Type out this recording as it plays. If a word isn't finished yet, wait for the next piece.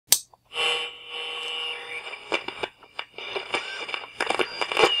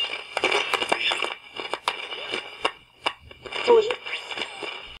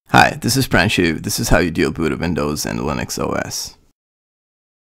Hi, this is Pranshu. This is how you deal boot of Windows and Linux OS.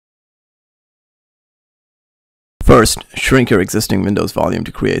 First, shrink your existing Windows volume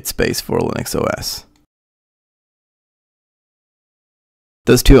to create space for Linux OS.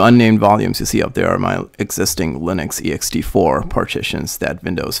 Those two unnamed volumes you see up there are my existing Linux ext4 partitions that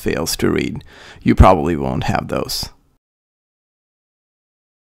Windows fails to read. You probably won't have those.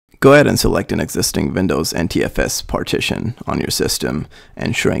 Go ahead and select an existing Windows NTFS partition on your system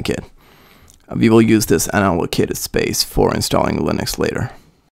and shrink it. We will use this unallocated space for installing Linux later.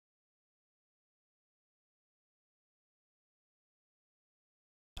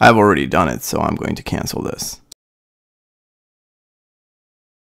 I've already done it, so I'm going to cancel this.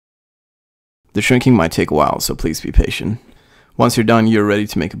 The shrinking might take a while, so please be patient. Once you're done, you're ready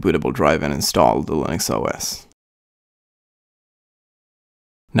to make a bootable drive and install the Linux OS.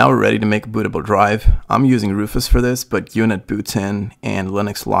 Now we're ready to make a bootable drive. I'm using Rufus for this, but Unit Bootin and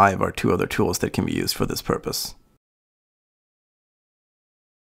Linux Live are two other tools that can be used for this purpose.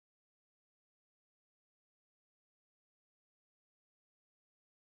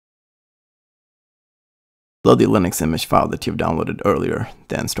 Load the Linux image file that you've downloaded earlier,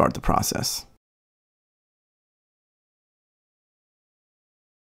 then start the process.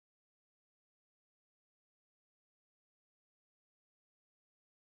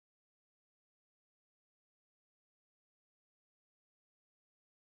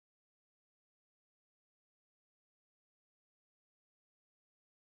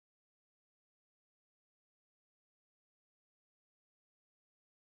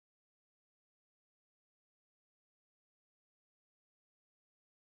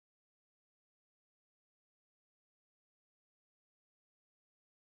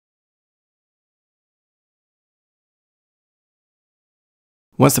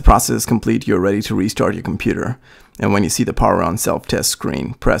 Once the process is complete, you're ready to restart your computer. And when you see the power on self-test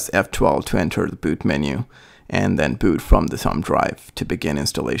screen, press F12 to enter the boot menu, and then boot from the thumb drive to begin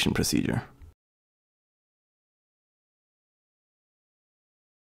installation procedure.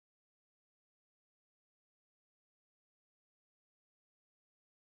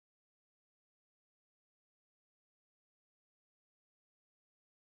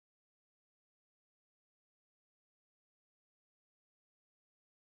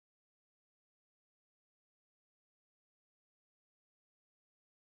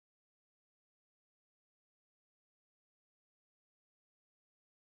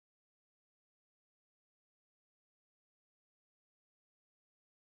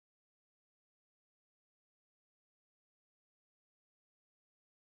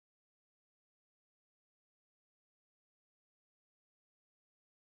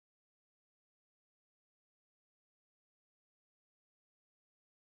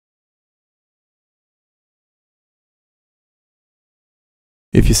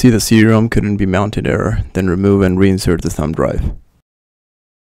 If you see the CD-ROM couldn't be mounted error, then remove and reinsert the thumb drive.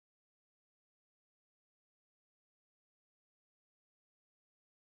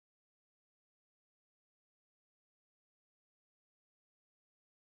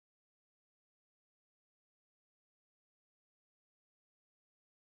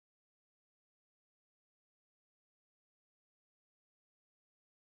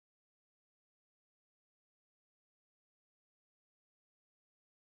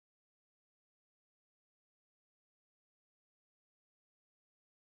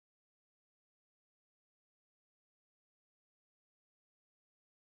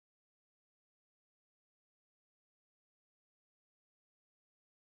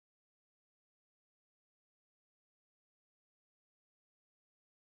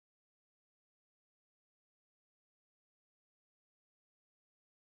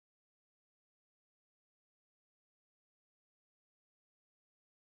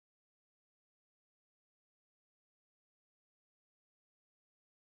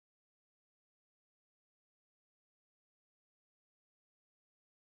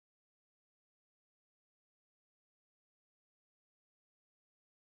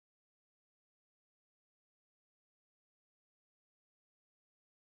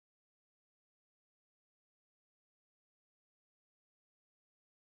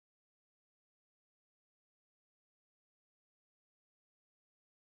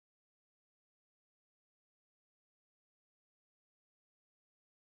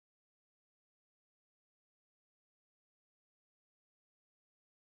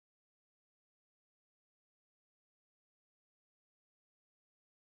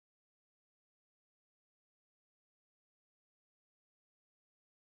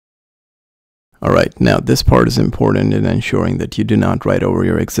 Alright, now this part is important in ensuring that you do not write over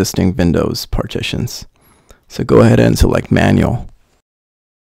your existing Windows partitions. So go ahead and select Manual.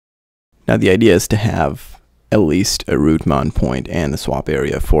 Now the idea is to have at least a root mount point and a swap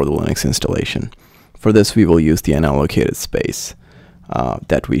area for the Linux installation. For this we will use the unallocated space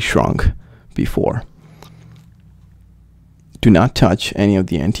that we shrunk before. Do not touch any of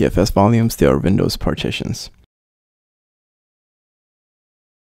the NTFS volumes, they are Windows partitions.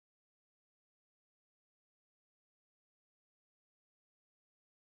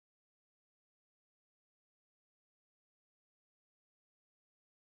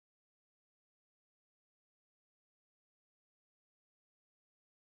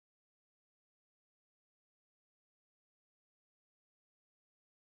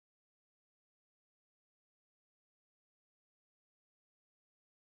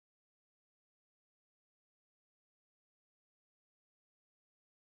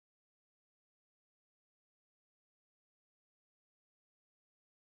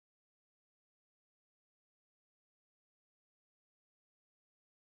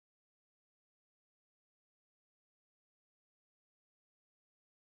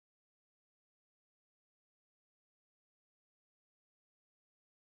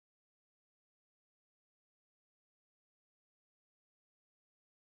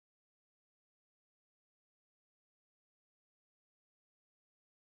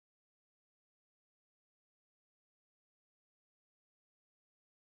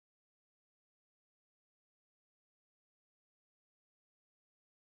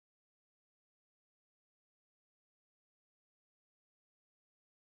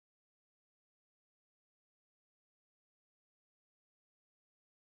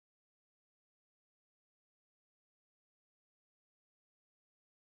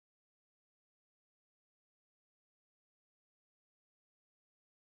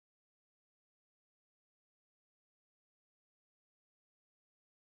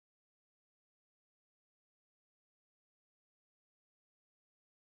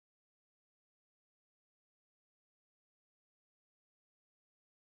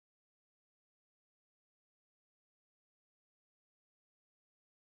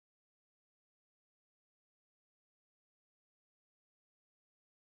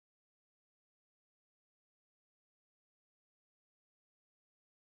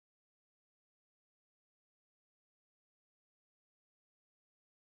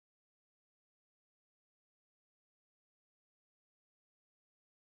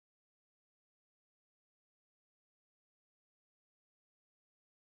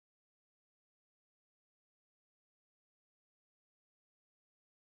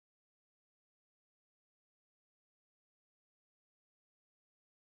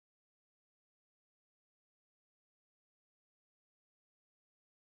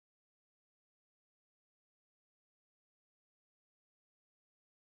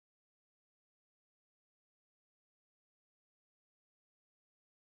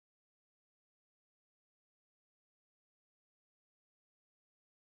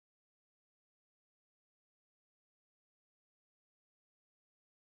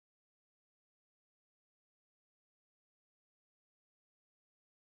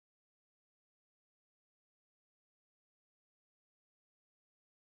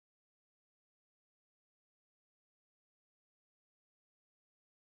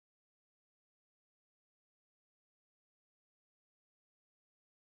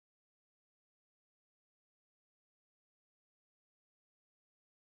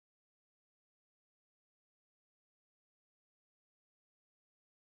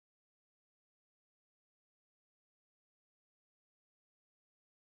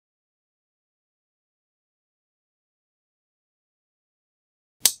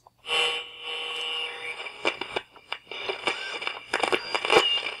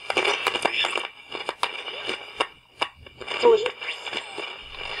 So